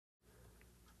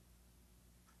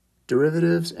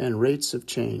derivatives and rates of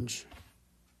change.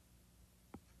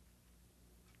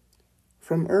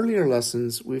 From earlier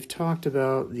lessons, we've talked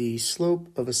about the slope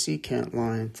of a secant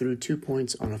line through 2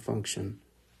 points on a function.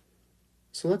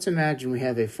 So let's imagine we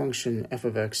have a function f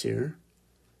of x here.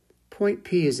 Point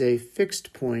P is a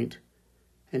fixed point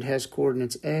and has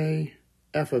coordinates a,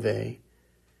 f of a.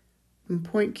 And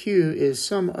point Q is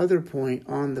some other point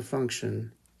on the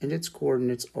function, and its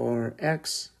coordinates are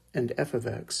x and f of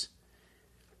x.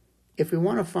 If we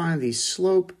want to find the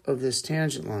slope of this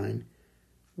tangent line,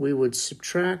 we would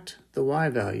subtract the y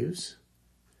values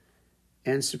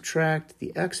and subtract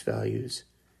the x values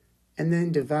and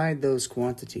then divide those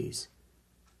quantities.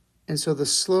 And so the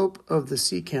slope of the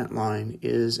secant line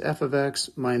is f of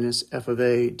x minus f of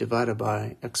a divided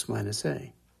by x minus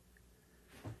a.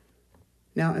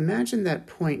 Now imagine that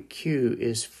point Q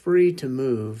is free to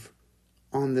move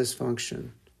on this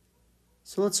function.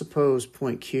 So let's suppose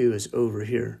point Q is over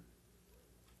here.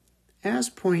 As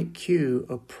point Q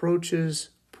approaches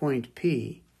point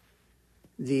P,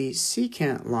 the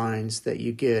secant lines that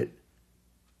you get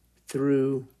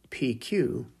through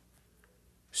PQ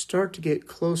start to get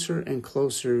closer and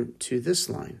closer to this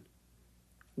line,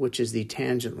 which is the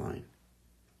tangent line.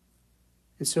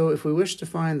 And so if we wish to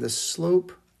find the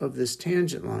slope of this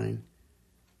tangent line,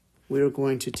 we are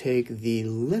going to take the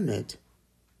limit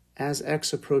as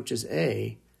x approaches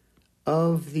a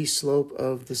of the slope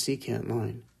of the secant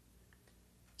line.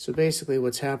 So basically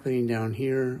what's happening down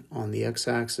here on the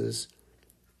x-axis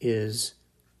is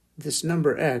this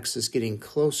number x is getting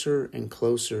closer and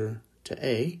closer to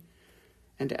a,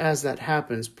 and as that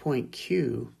happens, point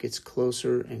Q gets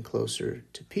closer and closer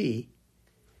to P,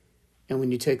 and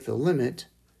when you take the limit,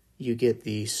 you get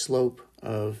the slope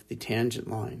of the tangent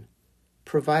line,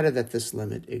 provided that this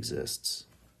limit exists.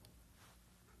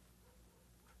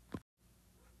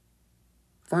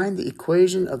 Find the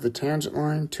equation of the tangent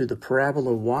line to the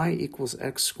parabola y equals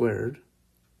x squared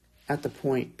at the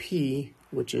point P,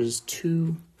 which is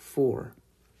 2, 4.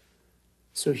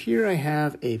 So here I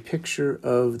have a picture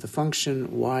of the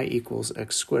function y equals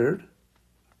x squared.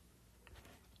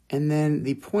 And then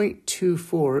the point 2,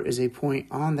 4 is a point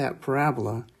on that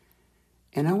parabola.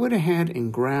 And I went ahead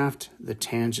and graphed the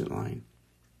tangent line.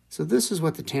 So this is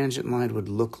what the tangent line would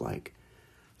look like.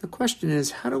 The question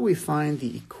is, how do we find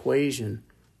the equation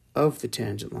of the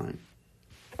tangent line?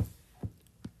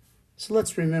 So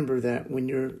let's remember that when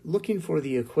you're looking for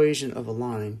the equation of a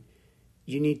line,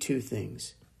 you need two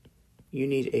things. You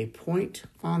need a point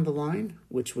on the line,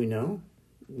 which we know.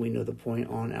 We know the point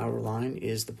on our line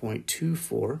is the point 2,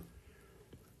 4.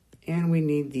 And we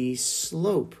need the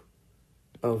slope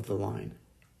of the line.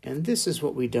 And this is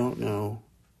what we don't know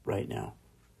right now.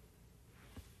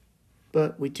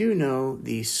 But we do know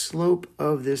the slope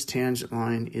of this tangent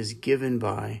line is given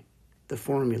by the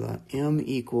formula m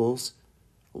equals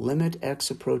limit x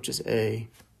approaches a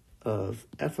of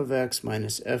f of x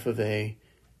minus f of a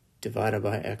divided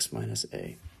by x minus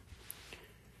a.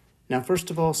 Now, first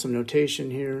of all, some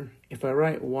notation here. If I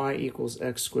write y equals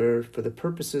x squared, for the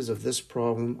purposes of this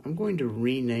problem, I'm going to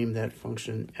rename that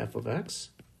function f of x.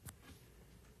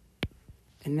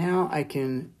 And now I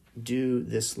can do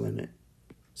this limit.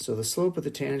 So the slope of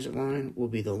the tangent line will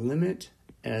be the limit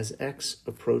as x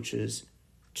approaches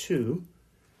 2,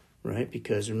 right?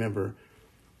 Because remember,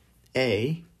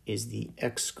 a is the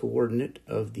x coordinate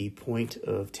of the point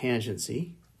of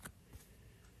tangency.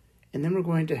 And then we're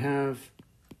going to have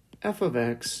f of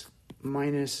x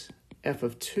minus f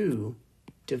of 2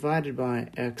 divided by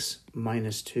x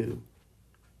minus 2.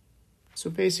 So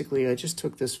basically, I just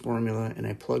took this formula and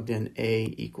I plugged in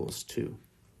a equals 2.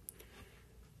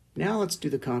 Now let's do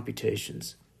the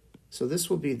computations. So this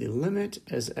will be the limit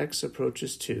as x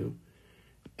approaches 2.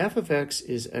 F of x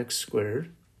is x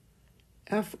squared.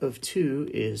 F of 2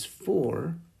 is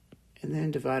 4, and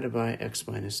then divided by x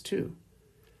minus 2.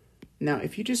 Now,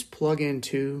 if you just plug in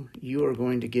 2, you are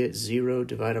going to get 0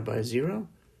 divided by 0.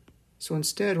 So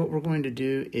instead, what we're going to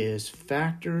do is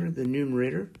factor the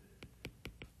numerator,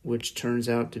 which turns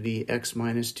out to be x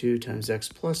minus 2 times x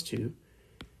plus 2,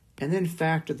 and then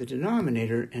factor the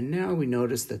denominator, and now we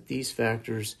notice that these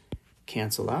factors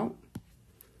cancel out.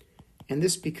 And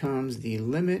this becomes the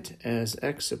limit as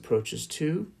x approaches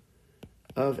 2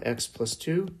 of x plus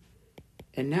 2.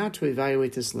 And now to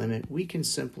evaluate this limit, we can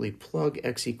simply plug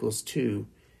x equals 2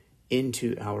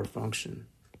 into our function.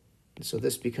 And so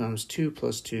this becomes 2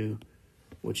 plus 2,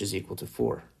 which is equal to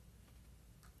 4.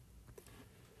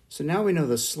 So now we know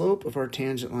the slope of our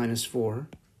tangent line is 4,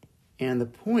 and the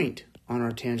point on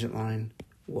our tangent line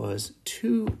was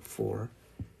 2, 4.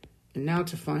 And now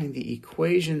to find the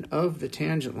equation of the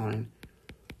tangent line,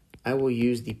 I will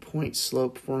use the point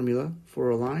slope formula for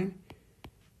a line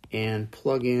and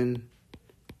plug in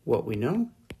what we know.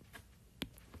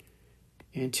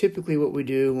 And typically what we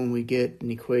do when we get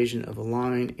an equation of a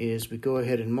line is we go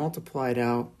ahead and multiply it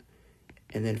out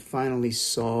and then finally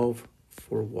solve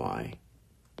for y.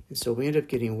 And so we end up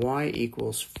getting y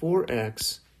equals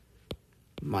 4x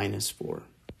minus 4.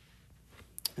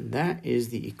 And that is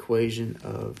the equation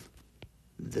of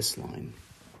this line.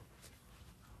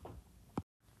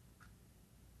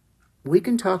 We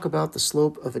can talk about the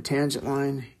slope of a tangent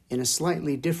line in a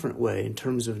slightly different way in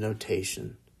terms of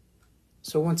notation.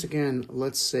 So once again,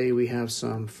 let's say we have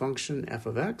some function f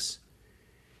of x,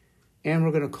 and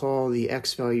we're going to call the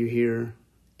x value here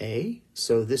a.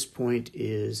 So this point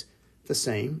is the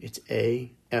same. It's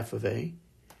a, f of a.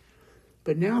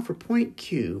 But now for point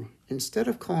Q, instead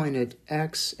of calling it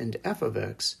x and f of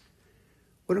x,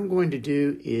 what I'm going to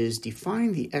do is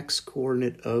define the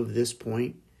x-coordinate of this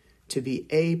point to be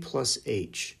a plus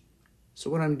h. So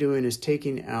what I'm doing is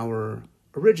taking our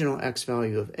original x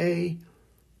value of a,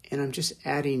 and I'm just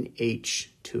adding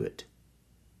h to it.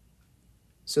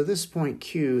 So this point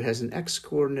Q has an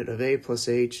x-coordinate of a plus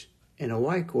h and a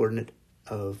y-coordinate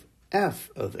of f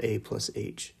of a plus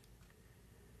h.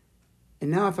 And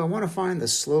now if I want to find the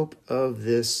slope of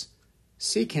this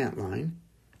secant line,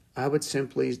 I would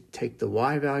simply take the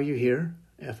y value here,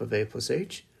 f of a plus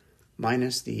h,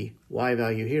 minus the y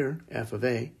value here, f of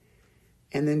a,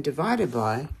 and then divide it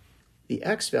by the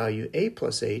x value, a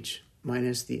plus h,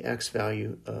 minus the x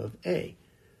value of a.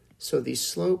 So the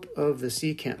slope of the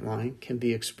secant line can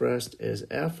be expressed as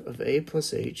f of a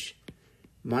plus h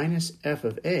minus f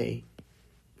of a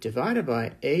divided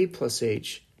by a plus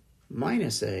h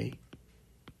minus a.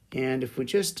 And if we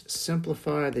just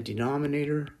simplify the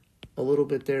denominator a little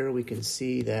bit there, we can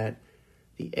see that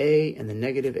the a and the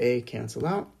negative a cancel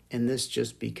out, and this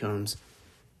just becomes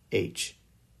h.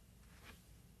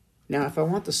 Now, if I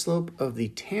want the slope of the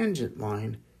tangent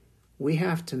line, we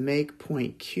have to make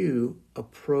point Q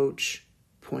approach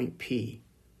point P.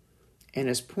 And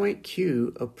as point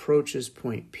Q approaches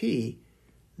point P,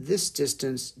 this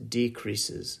distance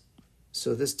decreases.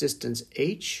 So this distance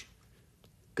h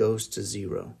goes to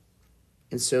 0.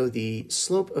 And so the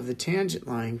slope of the tangent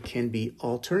line can be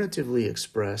alternatively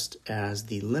expressed as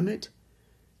the limit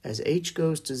as h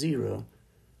goes to 0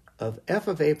 of f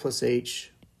of a plus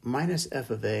h minus f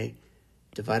of a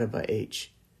divided by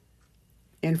h.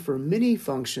 And for many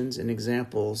functions and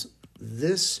examples,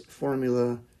 this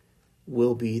formula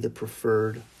will be the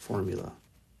preferred formula.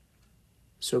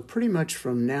 So pretty much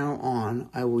from now on,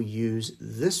 I will use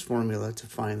this formula to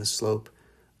find the slope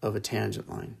of a tangent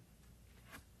line.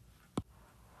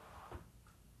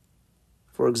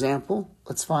 For example,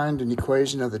 let's find an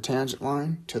equation of the tangent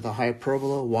line to the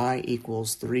hyperbola y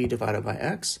equals 3 divided by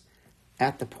x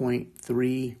at the point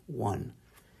 3, 1.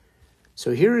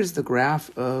 So here is the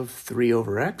graph of 3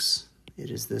 over x. It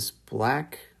is this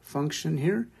black function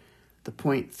here. The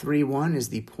point 3, 1 is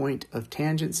the point of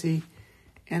tangency,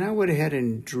 and I went ahead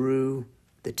and drew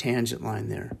the tangent line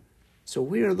there. So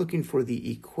we are looking for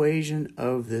the equation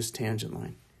of this tangent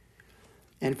line.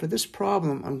 And for this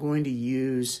problem, I'm going to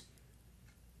use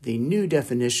the new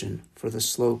definition for the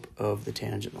slope of the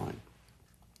tangent line.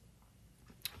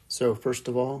 So first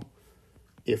of all,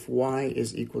 if y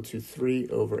is equal to 3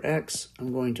 over x,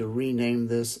 I'm going to rename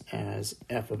this as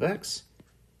f of x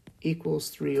equals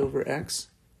 3 over x.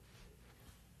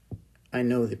 I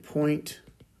know the point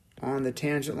on the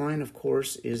tangent line, of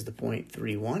course, is the point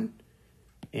 3, 1.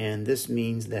 And this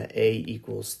means that a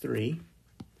equals 3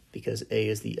 because a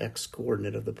is the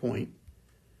x-coordinate of the point.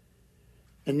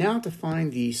 And now to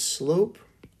find the slope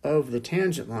of the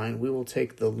tangent line, we will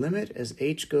take the limit as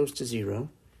h goes to 0.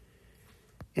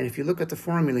 And if you look at the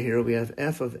formula here, we have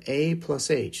f of a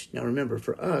plus h. Now remember,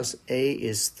 for us, a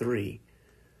is 3.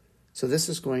 So this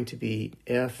is going to be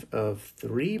f of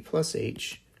 3 plus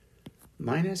h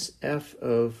minus f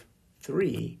of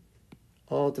 3,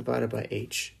 all divided by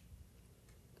h.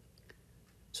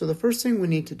 So the first thing we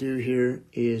need to do here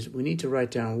is we need to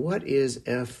write down what is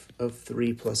f of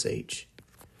 3 plus h.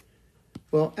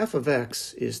 Well, f of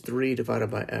x is 3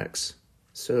 divided by x.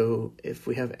 So if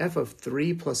we have f of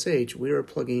 3 plus h, we are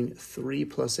plugging 3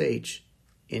 plus h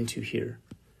into here.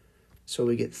 So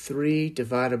we get 3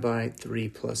 divided by 3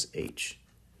 plus h.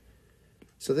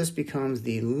 So this becomes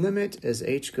the limit as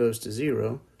h goes to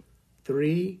 0,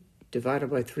 3 divided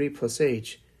by 3 plus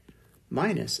h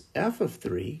minus f of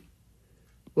 3.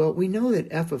 Well, we know that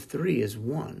f of 3 is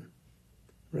 1,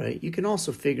 right? You can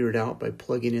also figure it out by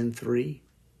plugging in 3.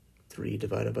 3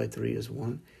 divided by 3 is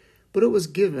 1. But it was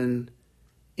given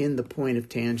in the point of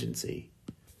tangency.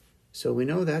 So we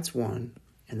know that's 1.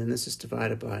 and then this is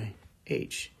divided by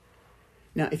h.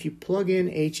 Now, if you plug in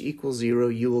h equals 0,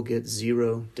 you will get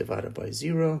 0 divided by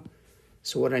 0.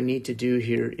 So what I need to do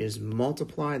here is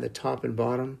multiply the top and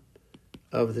bottom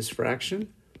of this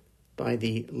fraction by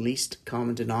the least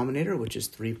common denominator, which is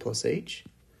 3 plus h.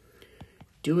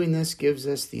 Doing this gives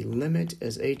us the limit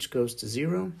as h goes to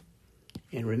 0.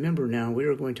 And remember now, we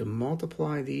are going to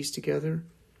multiply these together.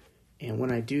 And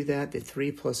when I do that, the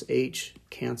 3 plus h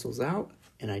cancels out,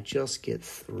 and I just get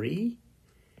 3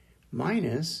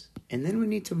 minus, and then we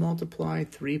need to multiply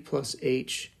 3 plus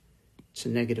h to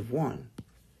negative 1.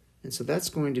 And so that's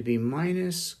going to be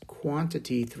minus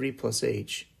quantity 3 plus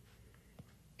h.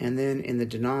 And then in the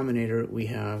denominator, we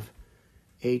have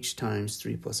h times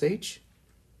 3 plus h.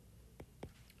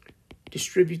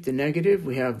 Distribute the negative.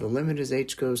 We have the limit as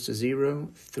h goes to 0,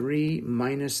 3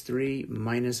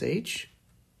 minus h.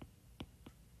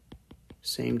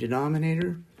 Same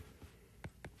denominator.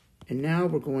 And now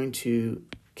we're going to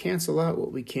cancel out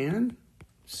what we can.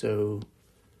 So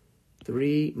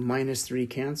 3 minus 3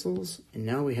 cancels. And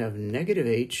now we have negative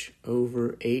h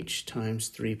over h times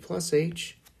 3 plus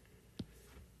h.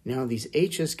 Now these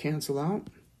h's cancel out.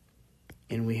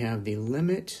 And we have the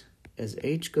limit as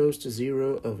h goes to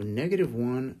 0 of negative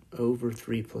 1 over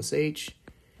 3 plus h.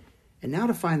 And now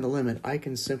to find the limit, I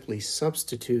can simply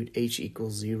substitute h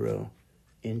equals 0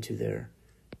 into there.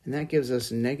 And that gives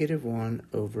us negative 1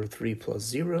 over 3 plus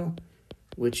 0,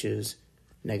 which is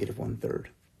negative 1/3.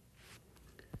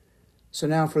 So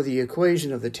now for the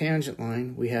equation of the tangent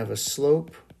line, we have a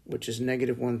slope, which is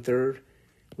negative 1/3.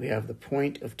 We have the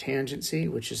point of tangency,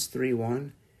 which is 3,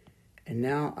 1. And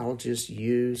now I'll just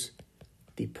use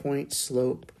the point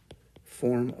slope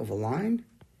form of a line.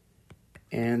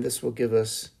 And this will give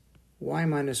us y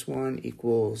minus 1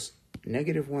 equals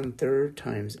negative 1/3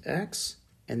 times x.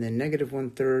 And then negative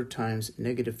 1/3 times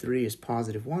negative 3 is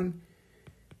positive 1.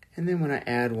 And then when I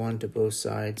add 1 to both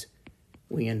sides,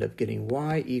 we end up getting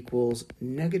y equals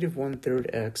negative 1/3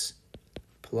 x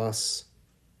plus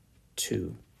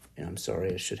 2. And I'm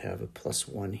sorry, I should have a plus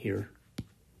 1 here.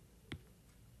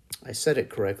 I said it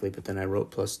correctly, but then I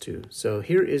wrote plus 2. So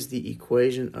here is the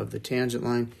equation of the tangent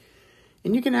line.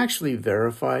 And you can actually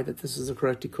verify that this is the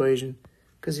correct equation,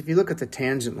 because if you look at the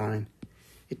tangent line,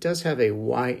 it does have a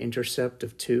y-intercept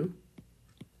of 2.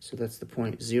 So that's the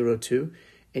point 0, 2.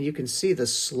 And you can see the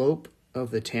slope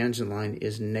of the tangent line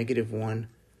is negative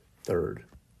 1/3,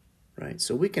 right?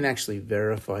 So we can actually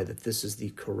verify that this is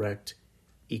the correct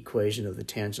equation of the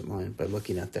tangent line by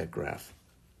looking at that graph.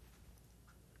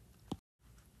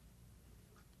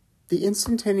 The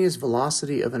instantaneous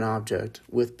velocity of an object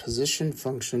with position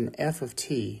function f of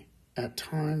t at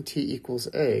time t equals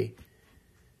a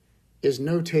is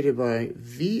notated by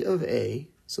v of a,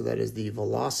 so that is the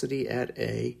velocity at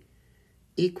a,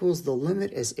 equals the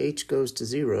limit as h goes to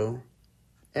 0,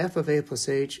 f of a plus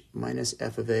h minus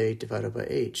f of a divided by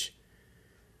h.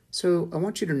 So I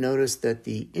want you to notice that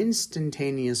the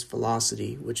instantaneous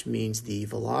velocity, which means the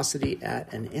velocity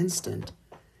at an instant,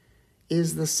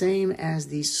 is the same as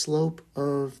the slope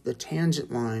of the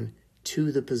tangent line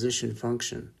to the position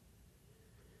function.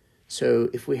 So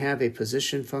if we have a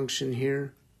position function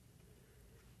here,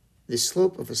 the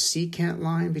slope of a secant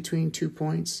line between 2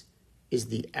 points is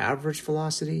the average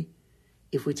velocity.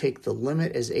 If we take the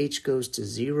limit as h goes to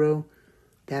 0,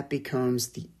 that becomes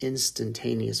the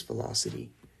instantaneous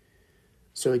velocity.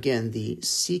 So again, the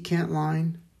secant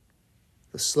line,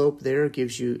 the slope there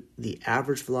gives you the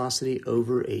average velocity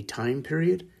over a time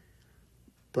period,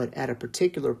 but at a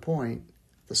particular point,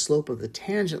 the slope of the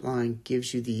tangent line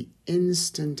gives you the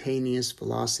instantaneous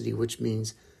velocity, which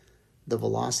means the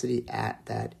velocity at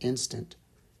that instant.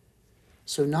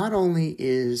 So not only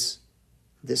is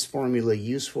this formula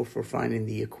useful for finding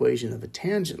the equation of a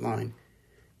tangent line,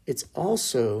 it's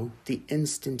also the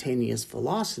instantaneous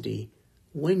velocity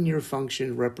when your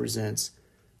function represents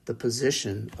the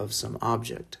position of some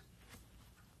object.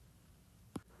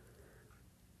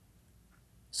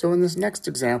 So in this next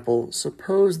example,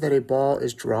 suppose that a ball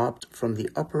is dropped from the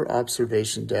upper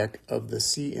observation deck of the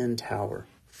CN Tower,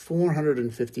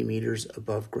 450 meters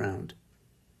above ground.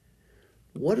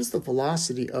 What is the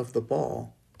velocity of the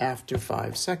ball after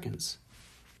 5 seconds?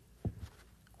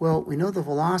 Well, we know the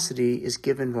velocity is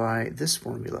given by this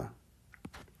formula.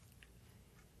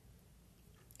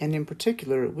 And in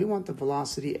particular, we want the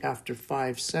velocity after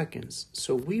 5 seconds.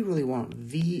 So we really want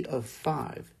v of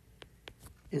 5.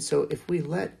 And so if we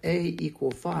let a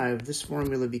equal 5, this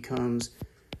formula becomes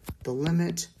the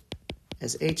limit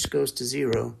as h goes to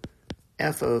 0,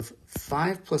 f of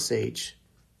 5 plus h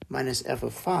minus f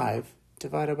of 5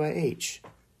 divided by h.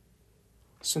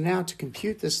 So now to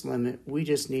compute this limit, we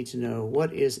just need to know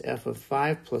what is f of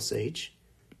 5 plus h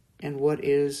and what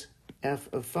is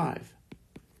f of 5.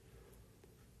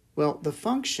 Well, the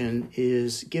function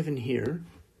is given here.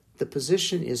 The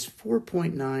position is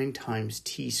 4.9 times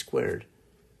t squared.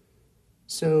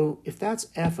 So if that's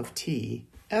f of t,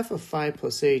 f of 5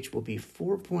 plus h will be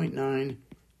 4.9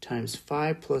 times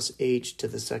 5 plus h to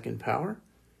the second power.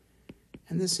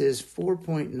 And this is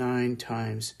 4.9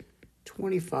 times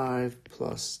 25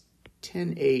 plus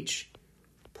 10h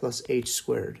plus h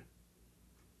squared.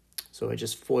 So I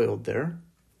just FOILed there.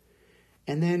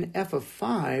 And then f of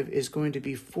 5 is going to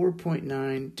be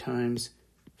 4.9 times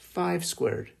 5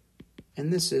 squared.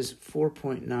 And this is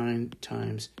 4.9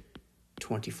 times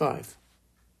 25.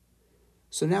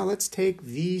 So now let's take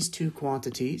these two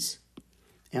quantities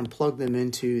and plug them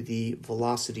into the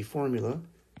velocity formula.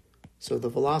 So the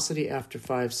velocity after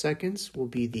 5 seconds will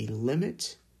be the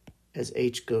limit as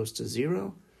h goes to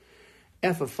 0.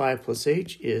 F of 5 plus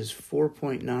h is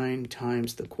 4.9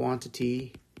 times the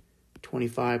quantity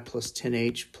 25 plus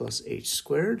 10h plus h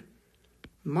squared,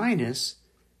 minus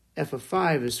f of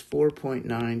 5 is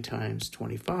 4.9 times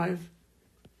 25,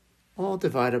 all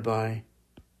divided by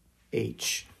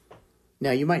h.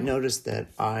 Now you might notice that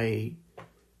I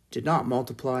did not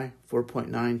multiply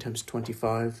 4.9 times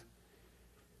 25.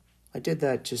 I did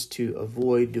that just to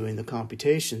avoid doing the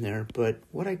computation there, but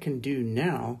what I can do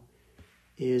now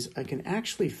is I can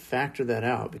actually factor that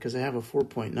out because I have a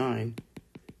 4.9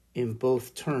 in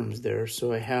both terms there.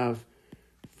 So I have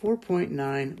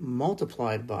 4.9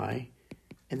 multiplied by,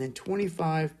 and then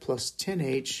 25 plus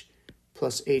 10h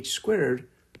plus h squared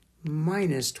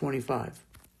minus 25.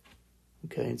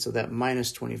 Okay, and so that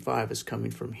minus 25 is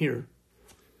coming from here.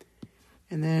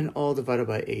 And then all divided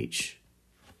by h.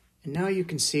 And now you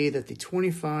can see that the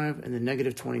 25 and the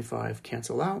negative 25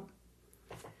 cancel out.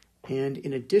 And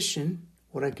in addition,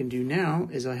 what I can do now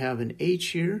is I have an h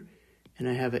here and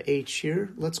I have an h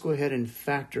here. Let's go ahead and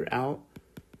factor out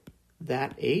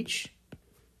that h.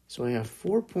 So I have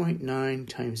 4.9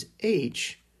 times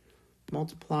h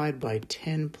multiplied by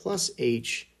 10 plus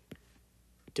h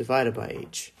divided by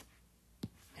h.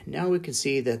 And now we can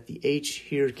see that the h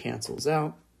here cancels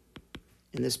out.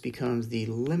 And this becomes the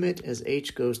limit as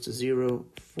h goes to 0,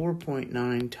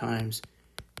 4.9 times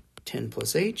 10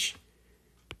 plus h.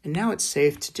 And now it's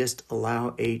safe to just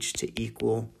allow h to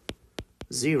equal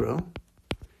 0.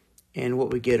 And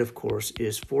what we get, of course,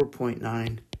 is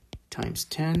 4.9 times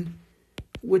 10,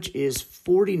 which is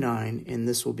 49, and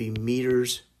this will be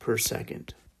meters per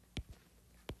second.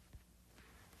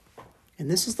 And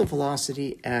this is the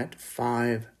velocity at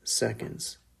 5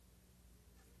 seconds.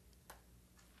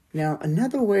 Now,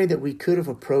 another way that we could have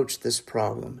approached this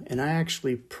problem, and I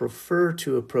actually prefer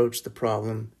to approach the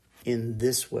problem in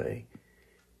this way,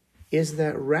 is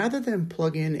that rather than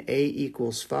plug in a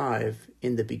equals 5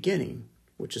 in the beginning,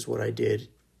 which is what I did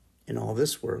in all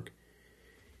this work,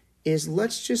 is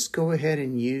let's just go ahead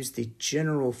and use the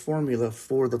general formula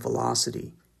for the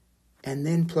velocity and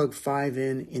then plug 5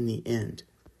 in the end.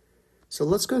 So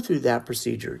let's go through that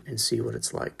procedure and see what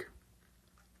it's like.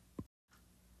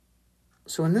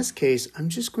 So in this case, I'm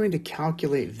just going to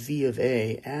calculate v of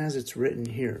a as it's written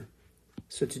here.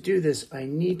 So to do this, I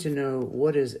need to know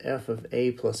what is f of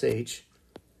a plus h.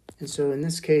 And so in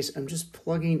this case, I'm just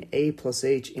plugging a plus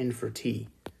h in for t.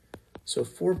 So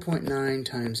 4.9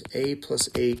 times a plus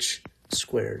h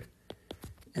squared.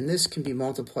 And this can be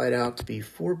multiplied out to be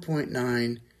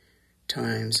 4.9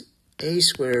 times a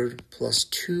squared plus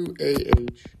 2ah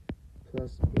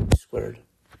plus h squared.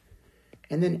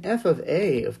 And then f of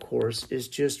a, of course, is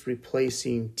just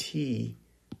replacing t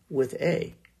with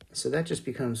a. So that just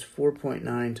becomes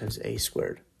 4.9 times a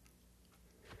squared.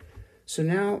 So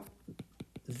now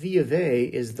v of a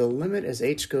is the limit as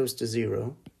h goes to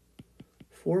 0,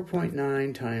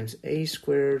 4.9 times a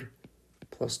squared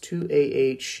plus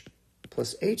 2ah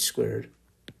plus h squared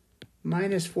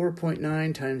minus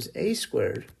 4.9 times a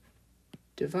squared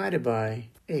divided by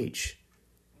h.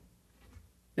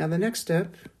 Now the next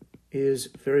step is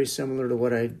very similar to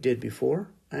what I did before.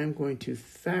 I'm going to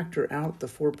factor out the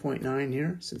 4.9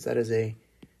 here, since that is a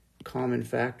common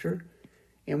factor.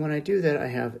 And when I do that, I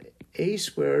have a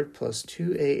squared plus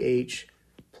 2ah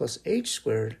plus h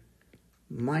squared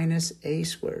minus a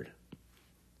squared.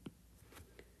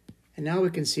 And now we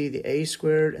can see the a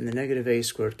squared and the negative a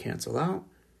squared cancel out.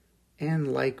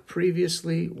 And like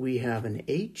previously, we have an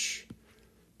h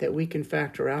that we can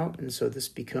factor out. And so this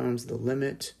becomes the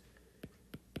limit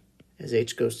as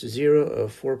h goes to 0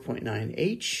 of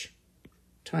 4.9h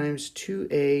times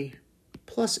 2a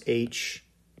plus h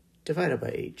divided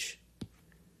by h.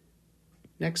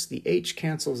 Next, the h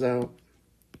cancels out,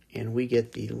 and we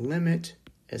get the limit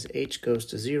as h goes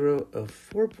to 0 of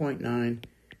 4.9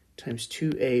 times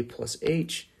 2a plus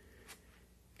h.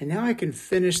 And now I can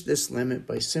finish this limit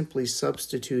by simply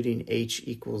substituting h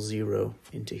equals 0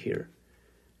 into here.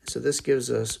 So this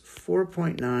gives us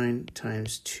 4.9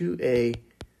 times 2a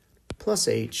plus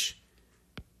h,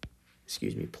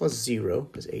 plus 0,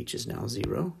 because h is now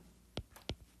 0.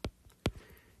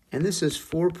 And this is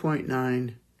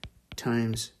 4.9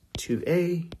 times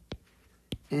 2a,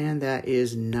 and that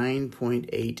is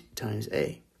 9.8 times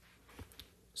a.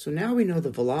 So now we know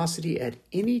the velocity at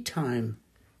any time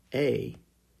a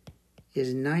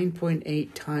is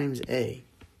 9.8 times a.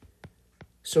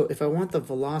 So if I want the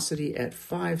velocity at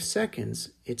 5 seconds,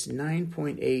 it's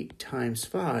 9.8 times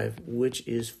 5, which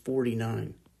is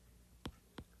 49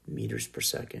 meters per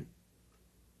second.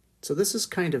 So this is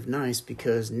kind of nice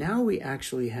because now we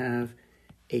actually have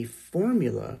a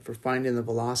formula for finding the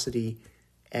velocity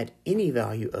at any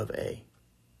value of a.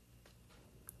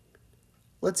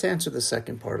 Let's answer the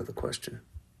second part of the question.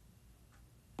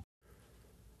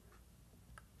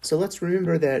 So let's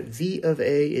remember that v of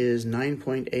a is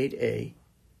 9.8a.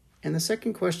 And the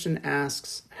second question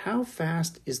asks, how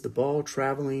fast is the ball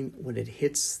traveling when it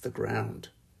hits the ground?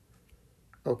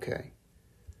 Okay,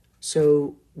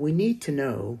 so we need to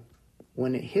know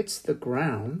when it hits the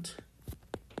ground,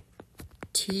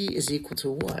 t is equal to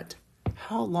what?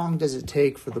 How long does it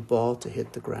take for the ball to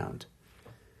hit the ground?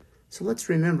 So let's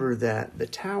remember that the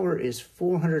tower is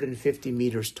 450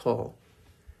 meters tall,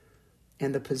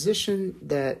 and the position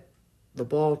that the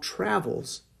ball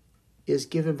travels is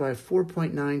given by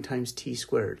 4.9 times t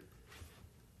squared.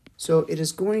 So it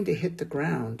is going to hit the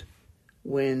ground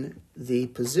when the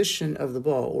position of the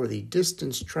ball, or the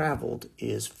distance traveled,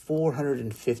 is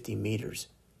 450 meters.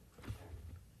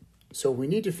 So we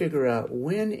need to figure out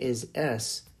when is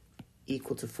s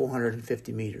equal to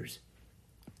 450 meters.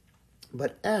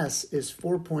 But s is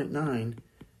 4.9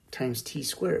 times t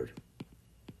squared.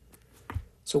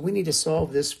 So we need to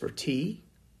solve this for t.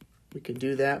 We can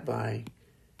do that by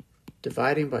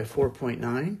dividing by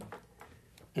 4.9.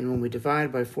 And when we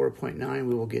divide by 4.9,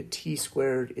 we will get t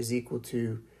squared is equal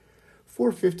to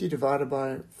 450 divided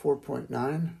by 4.9.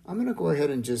 I'm going to go ahead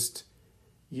and just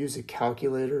use a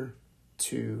calculator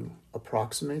to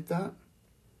approximate that.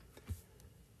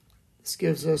 This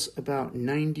gives us about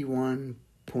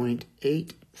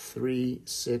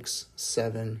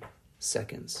 91.8367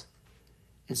 seconds.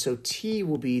 And so t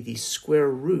will be the square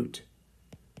root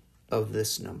of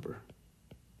this number.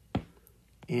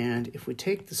 And if we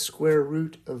take the square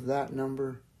root of that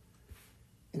number,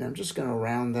 and I'm just going to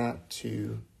round that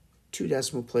to 2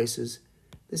 decimal places,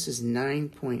 this is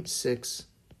 9.6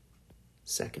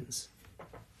 seconds.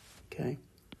 Okay?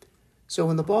 So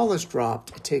when the ball is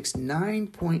dropped, it takes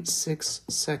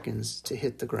 9.6 seconds to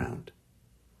hit the ground.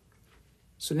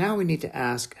 So now we need to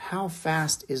ask, how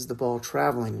fast is the ball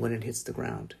traveling when it hits the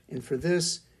ground? And for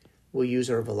this, we'll use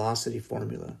our velocity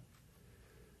formula.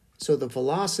 So the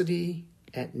velocity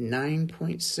at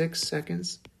 9.6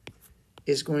 seconds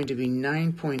is going to be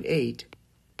 9.8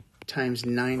 times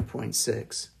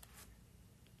 9.6.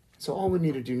 So all we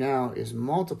need to do now is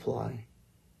multiply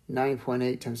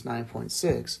 9.8 times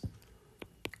 9.6,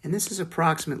 and this is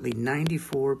approximately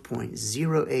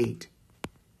 94.08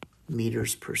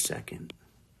 meters per second.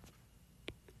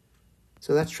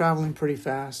 So that's traveling pretty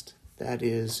fast. That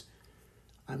is,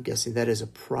 I'm guessing that is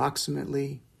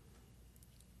approximately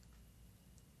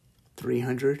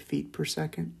 300 feet per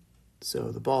second.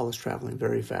 So the ball is traveling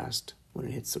very fast when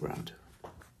it hits the ground.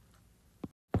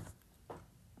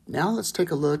 Now let's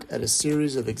take a look at a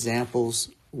series of examples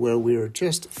where we are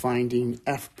just finding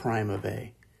f prime of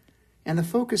a. And the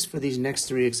focus for these next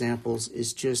 3 examples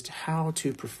is just how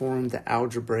to perform the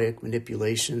algebraic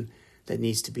manipulation that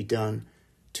needs to be done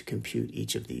to compute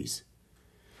each of these.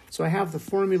 So I have the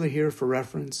formula here for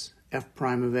reference, f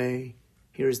prime of a.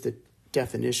 Here's the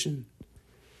definition.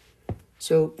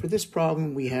 So for this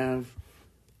problem, we have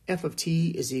f of t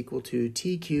is equal to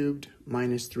t cubed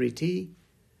minus 3t.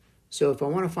 So if I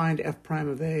want to find f prime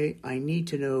of a, I need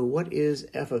to know what is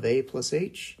f of a plus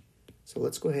h. So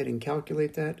let's go ahead and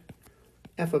calculate that.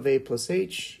 F of a plus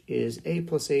h is a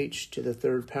plus h to the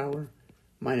 3rd power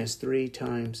minus 3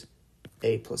 times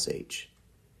a plus h.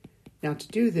 Now to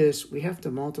do this, we have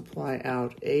to multiply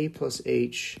out a plus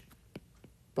h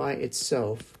by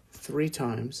itself 3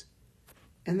 times.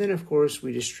 And then, of course,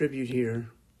 we distribute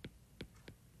here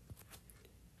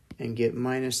and get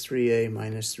minus 3a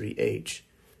minus 3h.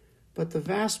 But the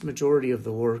vast majority of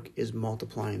the work is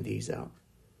multiplying these out.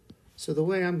 So the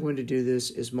way I'm going to do this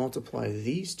is multiply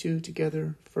these two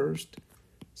together first.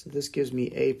 So this gives me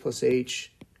a plus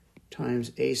h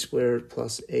times a squared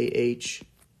plus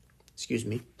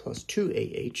plus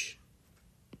 2ah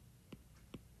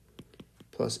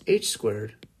plus h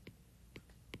squared.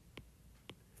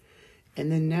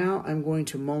 And then now I'm going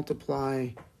to multiply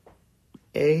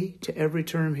a to every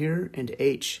term here and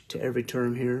h to every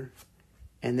term here,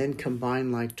 and then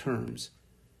combine like terms.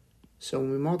 So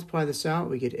when we multiply this out,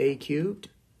 we get a cubed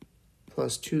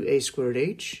plus 2a squared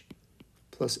h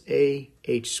plus a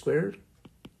h squared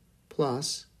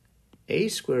plus a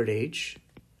squared h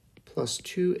plus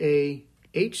 2a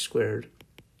h squared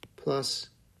plus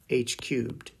h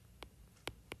cubed.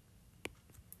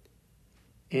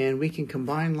 And we can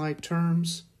combine like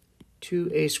terms.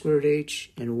 2a squared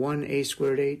h and 1a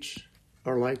squared h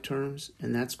are like terms,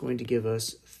 and that's going to give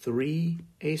us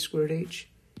 3a squared h.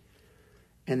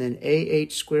 And then ah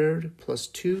squared plus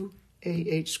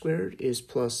 2ah squared is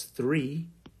plus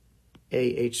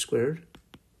 3ah squared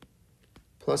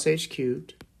plus h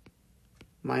cubed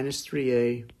minus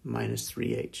 3a minus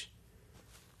 3h.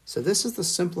 So this is the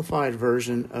simplified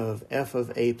version of f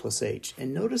of a plus h.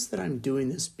 And notice that I'm doing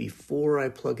this before I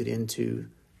plug it into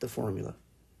the formula.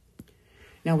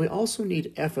 Now we also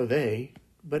need f of a,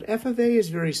 but f of a is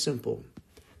very simple.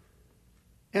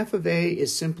 F of a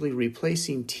is simply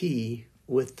replacing t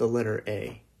with the letter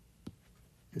a.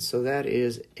 And so that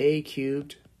is a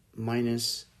cubed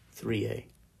minus 3a.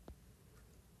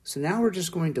 So now we're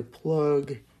just going to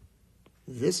plug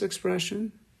this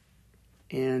expression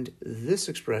and this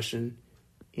expression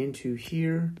into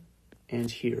here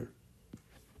and here.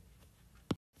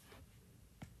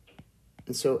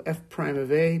 And so f prime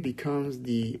of a becomes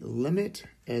the limit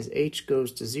as h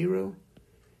goes to 0,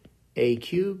 a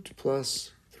cubed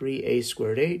plus 3a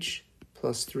squared h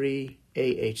plus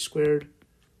 3ah squared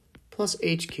plus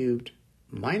h cubed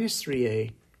minus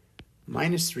 3a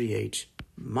minus 3h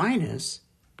minus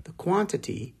the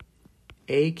quantity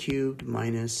a cubed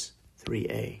minus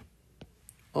 3a,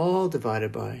 all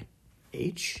divided by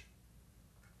h.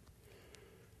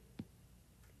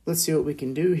 Let's see what we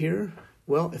can do here.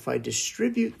 Well, if I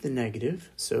distribute the negative,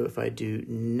 so if I do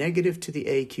negative to the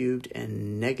a cubed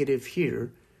and negative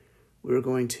here, we're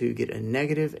going to get a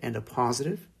negative and a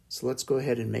positive. So let's go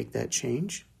ahead and make that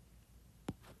change.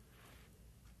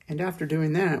 And after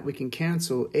doing that, we can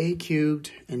cancel a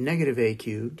cubed and negative a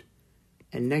cubed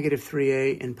and negative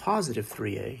 3a and positive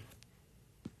 3a.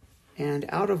 And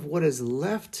out of what is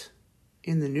left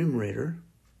in the numerator,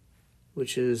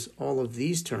 which is all of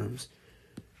these terms,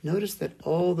 notice that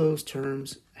all those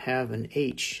terms have an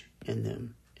h in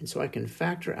them. And so I can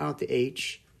factor out the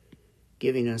h,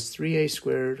 giving us 3a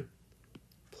squared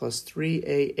plus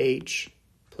 3ah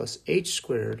plus h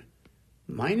squared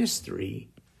minus 3,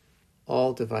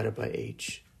 all divided by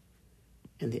h.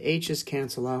 And the h's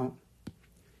cancel out.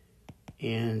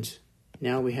 And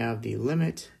now we have the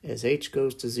limit as h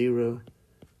goes to 0,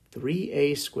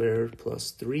 3a squared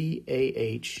plus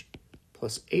 3ah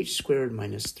plus h squared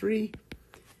minus 3.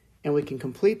 And we can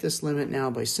complete this limit now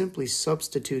by simply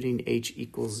substituting h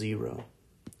equals 0.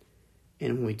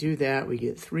 And when we do that, we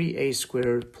get 3a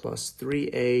squared plus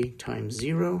 3a times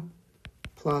 0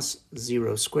 plus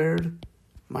 0 squared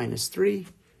minus 3.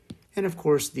 And of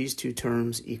course, these two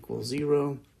terms equal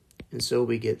 0. And so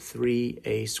we get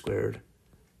 3a squared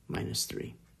minus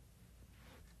 3.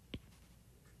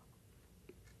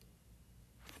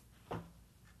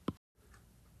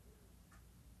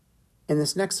 In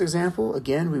this next example,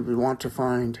 again, we would want to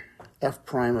find f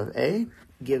prime of a,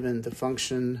 given the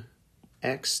function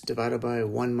x divided by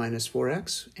 1 minus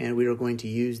 4x, and we are going to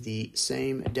use the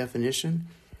same definition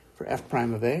for f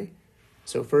prime of a.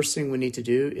 So first thing we need to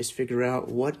do is figure out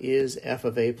what is f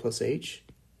of a plus h.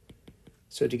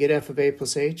 So to get f of a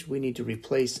plus h, we need to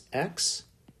replace x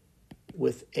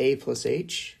with a plus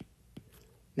h.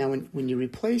 Now when you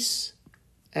replace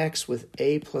x with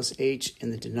a plus h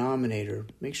in the denominator,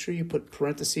 make sure you put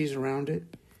parentheses around it.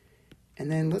 And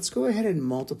then let's go ahead and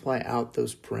multiply out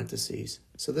those parentheses.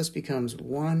 So this becomes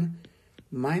 1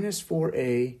 minus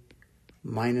 4a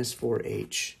minus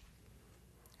 4h.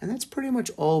 And that's pretty much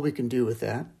all we can do with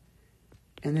that.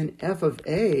 And then f of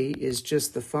a is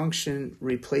just the function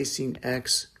replacing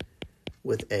x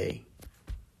with a.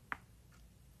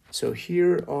 So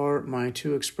here are my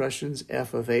two expressions,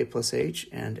 f of a plus h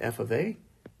and f of a.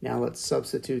 Now let's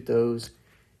substitute those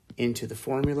into the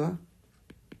formula.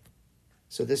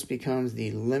 So this becomes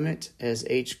the limit as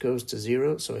h goes to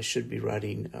 0. So I should be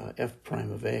writing f prime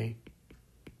of a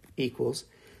equals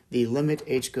the limit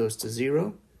h goes to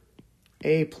 0,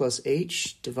 a plus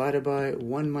h divided by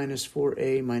 1 minus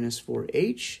 4a minus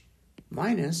 4h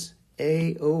minus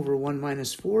a over 1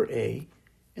 minus 4a.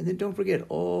 And then don't forget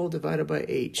all divided by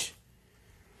h.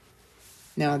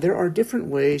 Now, there are different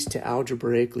ways to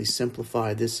algebraically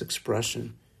simplify this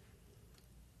expression.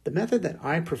 The method that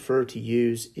I prefer to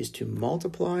use is to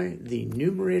multiply the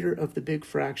numerator of the big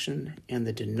fraction and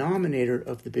the denominator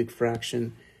of the big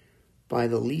fraction by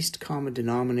the least common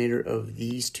denominator of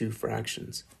these two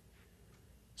fractions.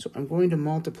 So I'm going to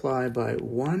multiply by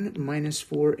 1 minus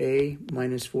 4a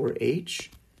minus 4h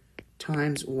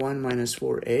times 1 minus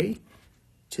 4a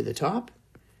to the top,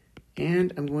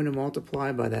 and I'm going to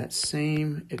multiply by that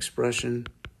same expression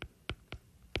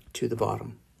to the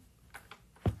bottom.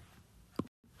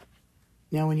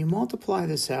 Now, when you multiply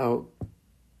this out,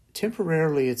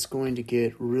 temporarily it's going to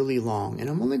get really long. And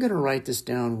I'm only going to write this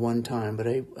down one time, but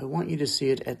I want you to see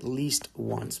it at least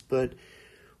once. But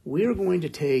we're going to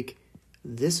take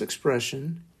this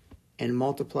expression and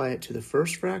multiply it to the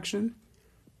first fraction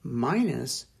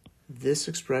minus this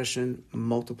expression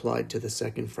multiplied to the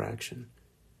second fraction.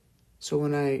 So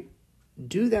when I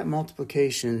do that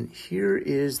multiplication, here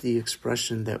is the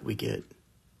expression that we get.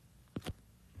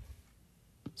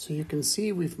 So you can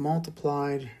see we've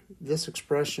multiplied this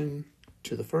expression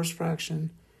to the first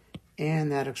fraction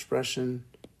and that expression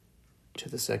to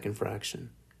the second fraction.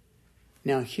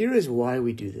 Now here is why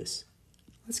we do this.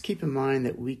 Let's keep in mind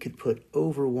that we could put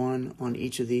over 1 on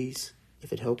each of these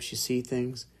if it helps you see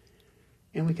things.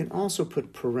 And we can also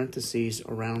put parentheses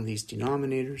around these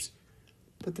denominators.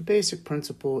 But the basic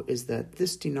principle is that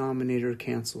this denominator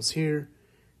cancels here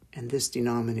and this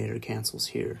denominator cancels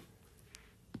here.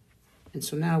 And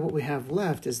so now what we have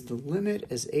left is the limit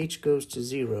as h goes to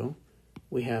 0.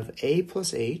 We have a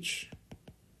plus h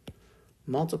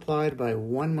multiplied by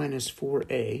 1 minus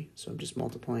 4a. So I'm just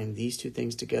multiplying these two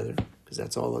things together because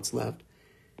that's all that's left.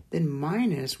 Then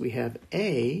minus we have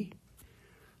a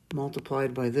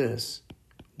multiplied by this,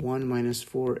 1 minus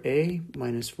 4a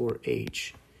minus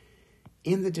 4h.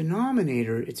 In the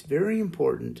denominator, it's very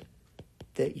important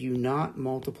that you not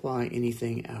multiply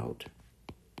anything out.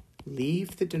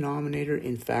 Leave the denominator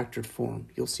in factored form.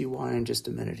 You'll see why in just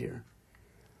a minute here.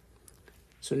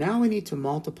 So now we need to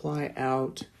multiply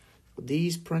out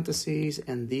these parentheses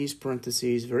and these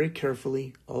parentheses very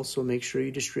carefully. Also make sure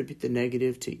you distribute the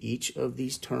negative to each of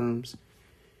these terms.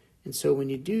 And so when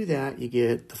you do that, you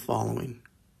get the following.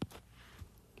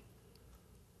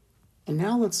 And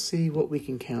now let's see what we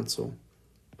can cancel.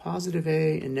 Positive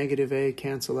a and negative a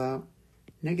cancel out.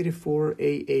 Negative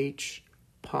 4ah,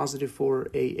 positive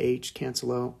 4ah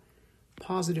cancel out.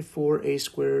 Positive 4a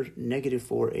squared, negative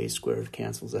 4a squared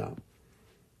cancels out.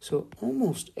 So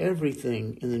almost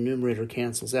everything in the numerator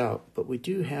cancels out, but we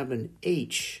do have an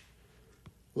h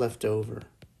left over.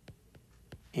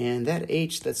 And that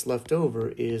h that's left over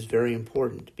is very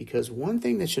important because one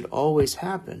thing that should always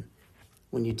happen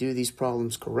when you do these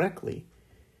problems correctly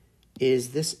is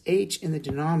this h in the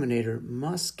denominator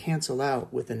must cancel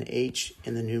out with an h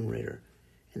in the numerator.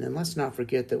 And then let's not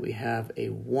forget that we have a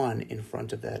 1 in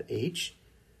front of that h.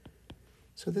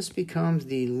 So this becomes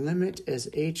the limit as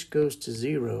h goes to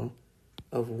 0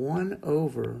 of 1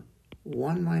 over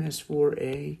 1 minus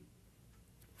 4a,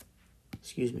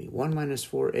 1 minus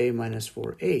 4a minus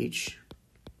 4h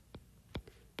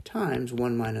times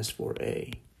 1 minus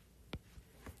 4a.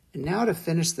 And now to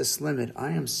finish this limit,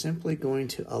 I am simply going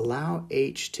to allow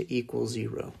h to equal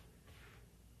 0.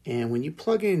 And when you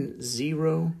plug in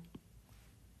 0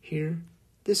 here,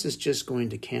 this is just going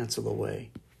to cancel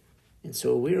away. And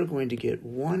so we are going to get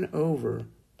 1 over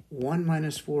 1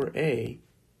 minus 4a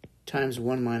times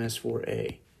 1 minus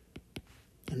 4a.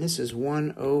 And this is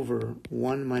 1 over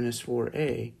 1 minus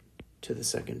 4a to the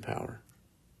second power.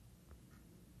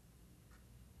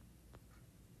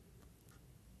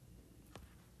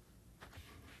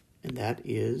 And that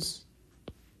is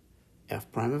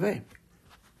f prime of a.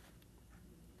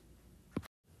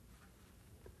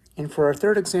 And for our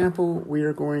third example, we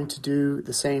are going to do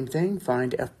the same thing,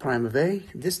 find f prime of a.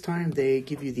 This time they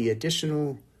give you the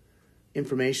additional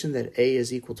information that a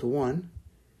is equal to 1.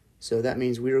 So that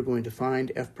means we are going to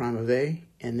find f prime of a,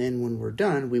 and then when we're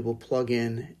done, we will plug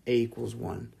in a equals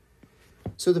 1.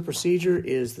 So the procedure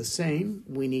is the same.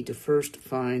 We need to first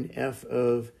find f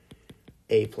of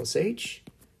a plus h,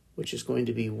 which is going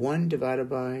to be 1 divided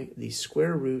by the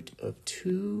square root of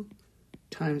 2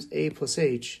 times a plus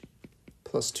h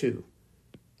plus 2.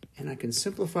 And I can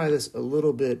simplify this a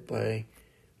little bit by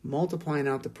multiplying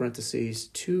out the parentheses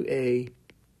 2a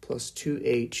plus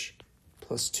 2h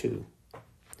plus 2.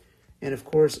 And of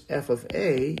course, f of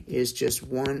a is just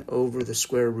 1 over the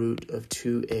square root of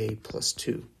 2a plus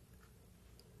 2.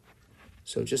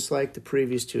 So just like the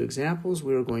previous two examples,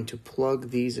 we are going to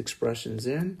plug these expressions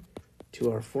in to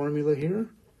our formula here.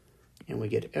 And we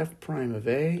get f prime of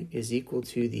a is equal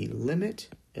to the limit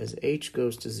as h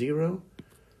goes to 0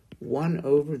 1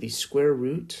 over the square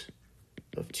root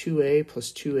of 2a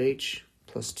plus 2h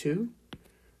plus 2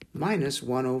 minus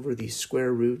 1 over the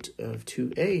square root of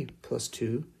 2a plus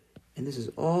 2, and this is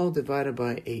all divided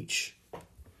by h.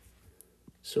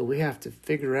 So we have to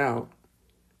figure out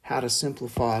how to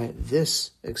simplify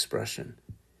this expression.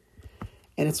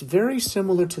 And it's very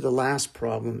similar to the last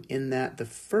problem in that the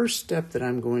first step that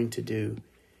I'm going to do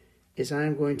is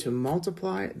I'm going to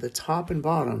multiply the top and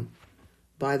bottom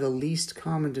by the least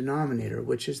common denominator,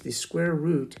 which is the square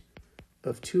root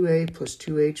of 2a plus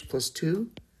 2h plus 2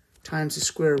 times the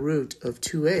square root of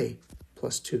 2a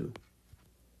plus 2.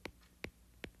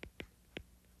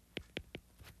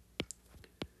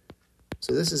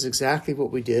 So this is exactly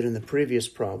what we did in the previous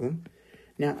problem.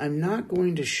 Now, I'm not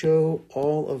going to show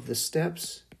all of the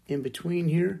steps in between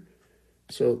here,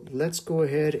 so let's go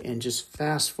ahead and just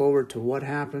fast forward to what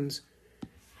happens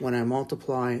when I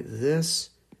multiply this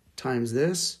times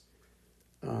this.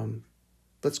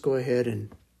 Let's go ahead and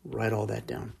write all that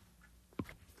down.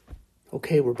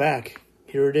 Okay, we're back.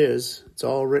 Here it is. It's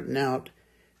all written out.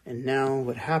 And now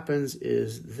what happens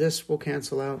is this will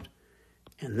cancel out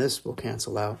and this will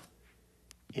cancel out.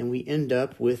 And we end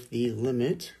up with the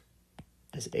limit,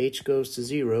 as h goes to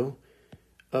 0,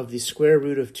 of the square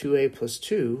root of 2a plus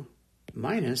 2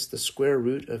 minus the square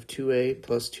root of 2a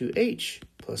plus 2h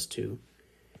plus 2.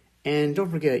 And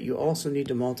don't forget, you also need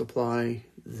to multiply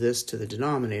this to the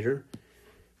denominator,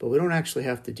 but we don't actually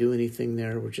have to do anything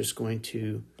there. We're just going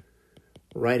to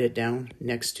write it down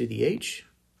next to the h.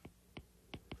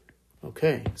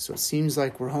 Okay, so it seems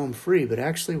like we're home free, but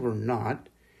actually we're not.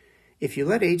 If you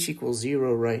let h equal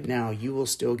 0 right now, you will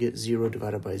still get 0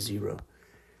 divided by 0.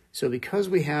 So because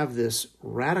we have this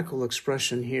radical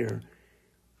expression here,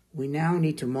 we now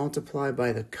need to multiply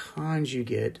by the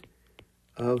conjugate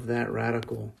of that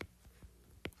radical.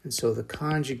 And so the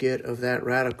conjugate of that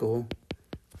radical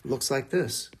looks like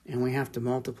this. And we have to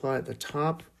multiply at the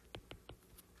top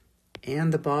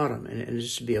and the bottom. And it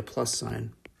should be a plus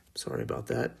sign. Sorry about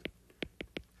that.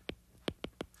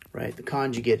 Right, the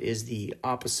conjugate is the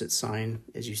opposite sign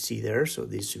as you see there, so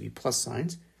these should be plus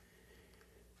signs.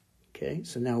 Okay,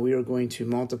 so now we are going to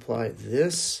multiply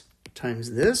this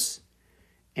times this,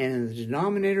 and in the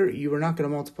denominator, you are not going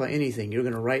to multiply anything. You're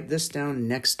going to write this down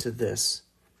next to this.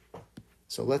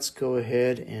 So let's go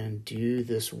ahead and do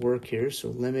this work here. So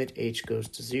limit h goes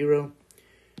to 0.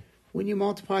 When you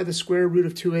multiply the square root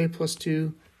of 2a plus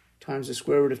 2 times the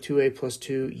square root of 2a plus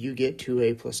 2, you get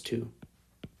 2a plus 2.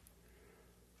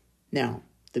 Now,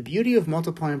 the beauty of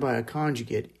multiplying by a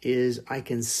conjugate is I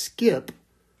can skip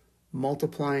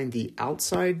multiplying the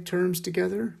outside terms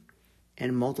together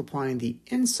and multiplying the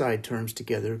inside terms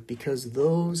together because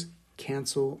those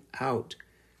cancel out.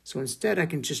 So instead, I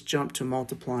can just jump to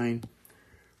multiplying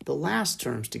the last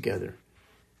terms together.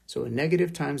 So a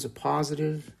negative times a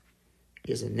positive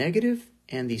is a negative,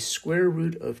 and the square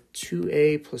root of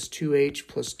 2a plus 2h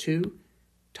plus 2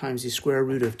 times the square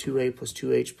root of 2a plus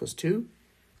 2h plus 2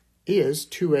 is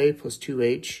 2a plus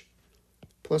 2h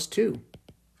plus 2.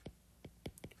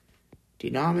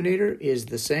 Denominator is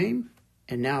the same,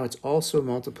 and now it's also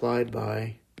multiplied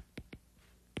by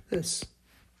this.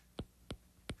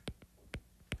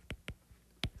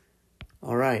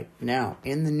 All right, now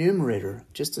in the numerator,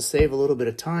 just to save a little bit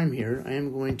of time here, I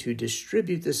am going to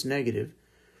distribute this negative,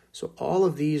 so all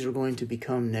of these are going to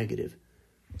become negative.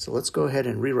 So let's go ahead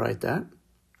and rewrite that.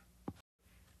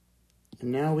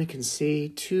 And now we can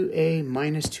see 2a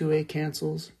minus 2a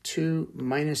cancels, 2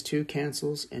 minus 2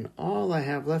 cancels, and all I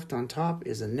have left on top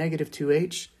is a negative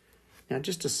 2h. Now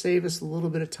just to save us a little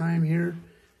bit of time here,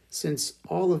 since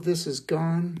all of this is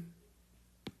gone,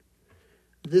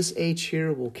 this h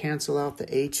here will cancel out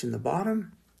the h in the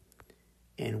bottom,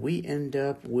 and we end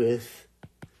up with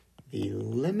the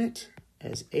limit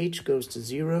as h goes to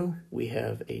 0. We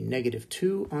have a negative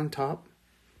 2 on top.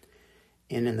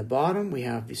 And in the bottom, we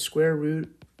have the square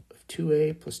root of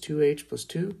 2a plus 2h plus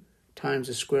 2 times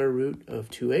the square root of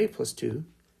 2a plus 2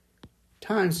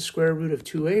 times the square root of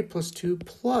 2a plus 2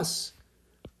 plus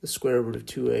the square root of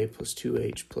 2a plus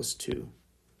 2h plus 2.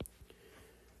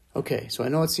 Okay, so I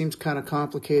know it seems kind of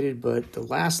complicated, but the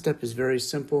last step is very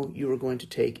simple. You are going to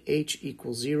take h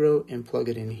equals 0 and plug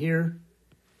it in here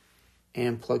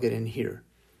and plug it in here.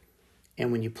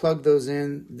 And when you plug those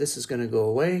in, this is going to go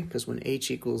away because when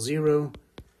h equals 0,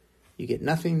 you get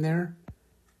nothing there.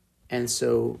 And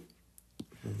so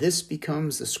this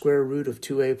becomes the square root of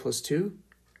 2a plus 2.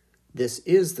 This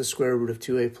is the square root of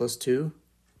 2a plus 2.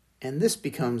 And this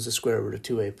becomes the square root of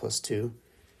 2a plus 2.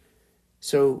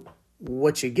 So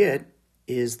what you get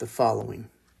is the following.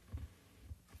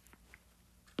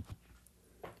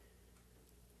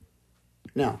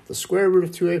 Now, the square root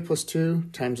of 2a plus 2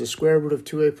 times the square root of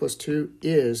 2a plus 2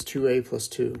 is 2a plus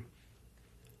 2.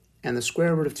 And the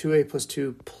square root of 2a plus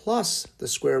 2 plus the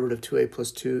square root of 2a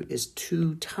plus 2 is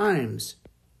 2 times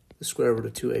the square root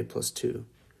of 2a plus 2.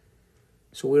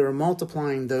 So we are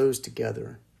multiplying those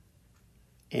together.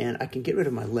 And I can get rid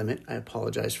of my limit. I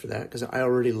apologize for that because I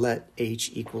already let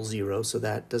h equal 0, so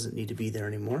that doesn't need to be there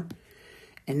anymore.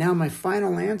 And now my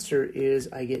final answer is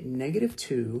I get negative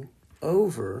 2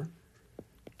 over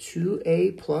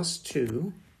 2a plus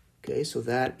 2. Okay, so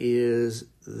that is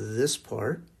this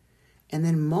part. And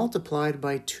then multiplied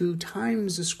by 2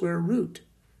 times the square root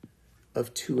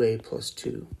of 2a plus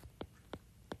 2.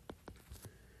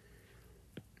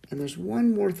 And there's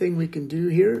one more thing we can do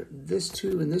here. This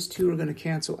 2 and this 2 are going to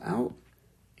cancel out.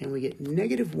 And we get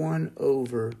negative 1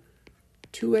 over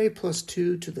 2a plus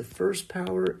 2 to the first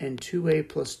power and 2a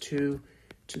plus 2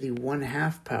 to the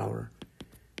 1/2 power.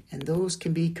 And those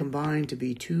can be combined to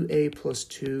be 2a plus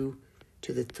 2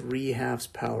 to the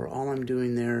 3/2 power. All I'm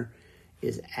doing there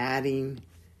is adding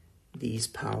these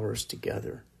powers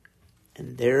together.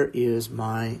 And there is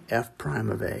my f prime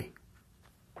of a.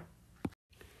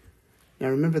 Now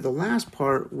remember, the last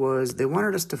part was they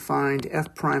wanted us to find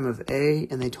f prime of a,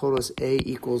 and they told us a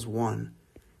equals 1.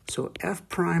 So f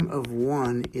prime of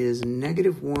 1 is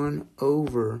negative 1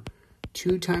 over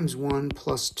 2 times 1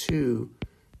 plus 2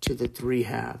 to the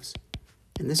 3/2.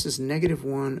 And this is negative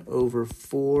 1 over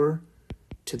 4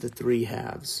 to the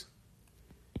 3/2.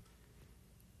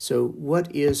 So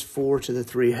what is 4 to the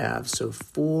 3/2? So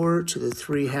 4 to the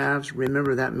 3/2,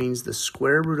 remember that means the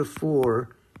square root of 4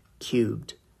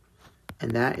 cubed.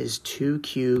 And that is 2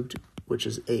 cubed, which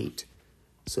is 8.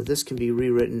 So this can be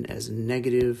rewritten as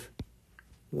negative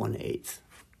 1/8.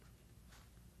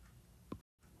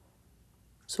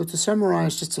 So to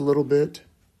summarize just a little bit,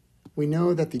 we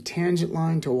know that the tangent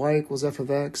line to y equals f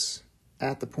of x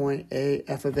at the point a,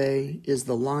 f of a, is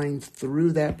the line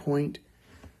through that point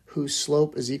whose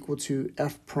slope is equal to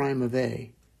f prime of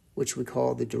a, which we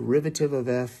call the derivative of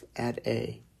f at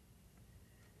a.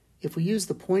 If we use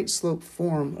the point slope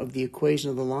form of the equation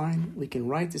of the line, we can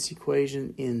write this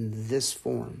equation in this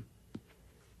form.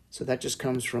 So that just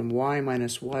comes from y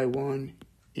minus y1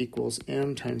 equals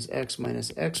m times x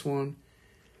minus x1,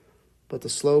 but the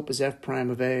slope is f prime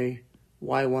of a,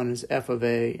 y1 is f of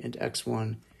a, and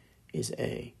x1 is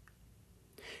a.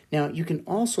 Now you can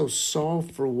also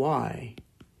solve for y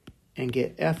and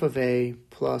get f of a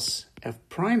plus f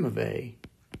prime of a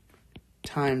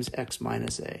times x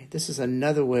minus a. This is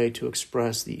another way to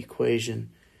express the equation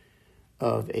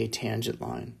of a tangent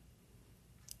line.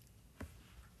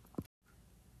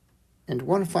 And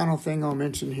one final thing I'll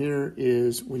mention here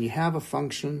is when you have a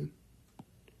function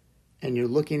and you're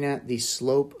looking at the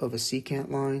slope of a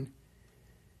secant line,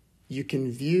 you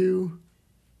can view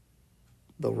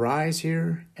the rise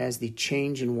here as the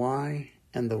change in y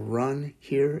and the run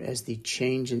here as the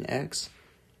change in x.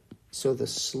 So the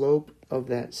slope of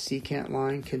that secant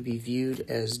line can be viewed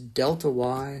as delta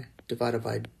y divided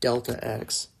by delta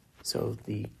x. So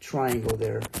the triangle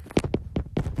there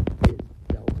is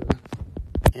delta,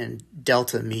 and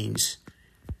delta means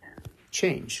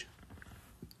change.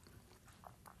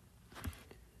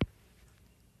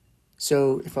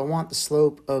 So if I want the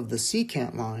slope of the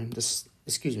secant line, the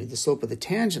slope of the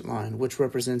tangent line, which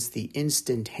represents the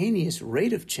instantaneous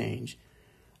rate of change,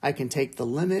 I can take the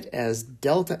limit as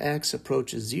delta x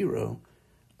approaches 0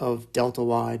 of delta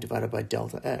y divided by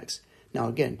delta x. Now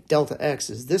again, delta x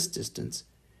is this distance,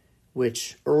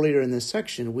 which earlier in this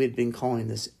section we had been calling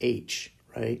this h,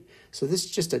 right? So this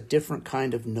is just a different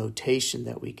kind of notation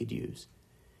that we could use.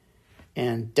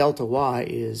 And delta y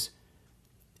is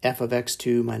f of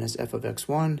x2 minus f of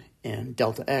x1, and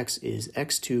delta x is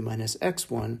x2 minus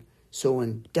x1. So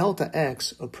when delta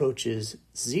x approaches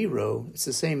 0, it's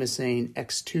the same as saying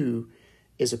x2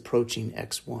 is approaching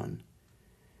x1.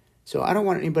 So I don't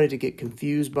want anybody to get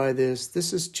confused by this.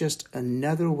 This is just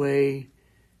another way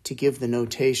to give the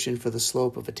notation for the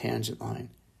slope of a tangent line.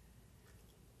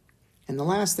 And the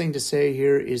last thing to say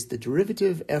here is the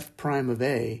derivative f prime of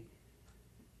a,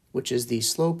 which is the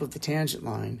slope of the tangent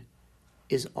line,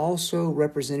 is also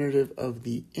representative of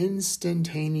the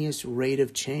instantaneous rate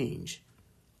of change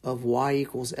of y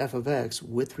equals f of x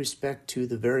with respect to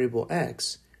the variable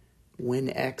x when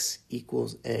x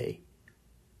equals a.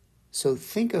 So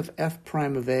think of f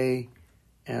prime of a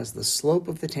as the slope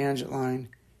of the tangent line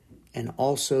and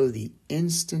also the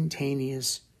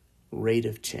instantaneous rate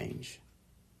of change.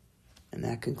 And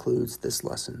that concludes this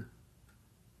lesson.